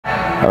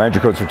I'm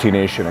Andrew Coates for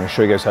T-Nation. I'm going to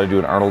show you guys how to do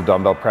an Arnold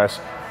dumbbell press.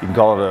 You can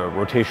call it a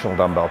rotational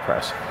dumbbell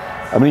press.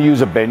 I'm going to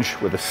use a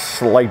bench with a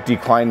slight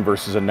decline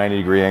versus a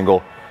 90-degree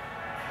angle.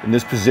 In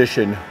this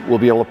position, we'll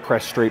be able to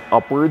press straight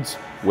upwards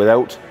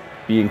without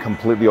being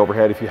completely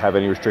overhead if you have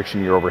any restriction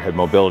in your overhead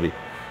mobility.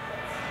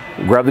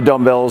 Grab the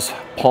dumbbells,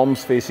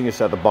 palms facing us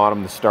at the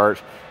bottom to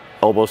start,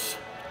 elbows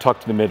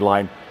tucked to the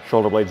midline,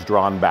 shoulder blades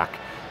drawn back.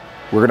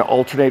 We're going to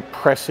alternate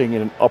pressing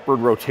in an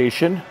upward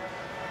rotation.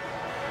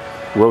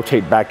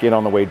 Rotate back in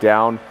on the way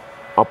down,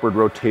 upward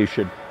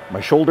rotation. My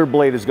shoulder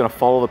blade is going to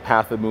follow the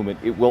path of movement.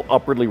 It will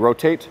upwardly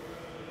rotate,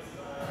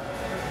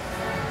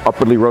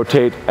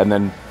 and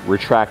then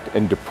retract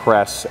and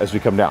depress as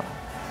we come down.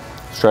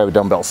 Let's try with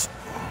dumbbells.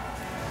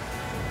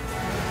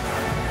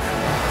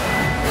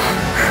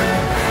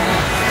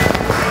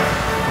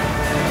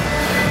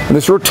 And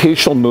this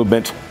rotational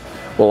movement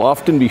will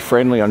often be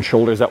friendly on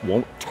shoulders that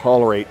won't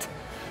tolerate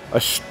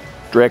a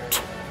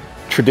strict,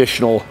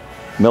 traditional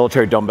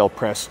military dumbbell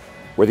press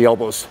where the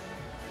elbows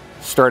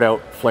start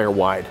out flare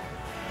wide.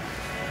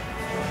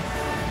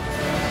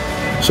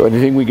 So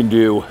anything we can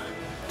do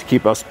to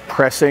keep us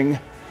pressing,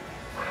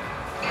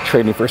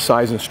 training for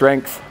size and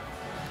strength,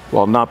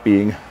 while not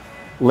being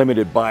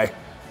limited by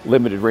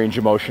limited range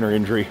of motion or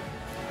injury,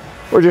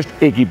 or just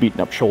achy beaten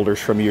up shoulders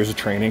from years of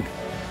training.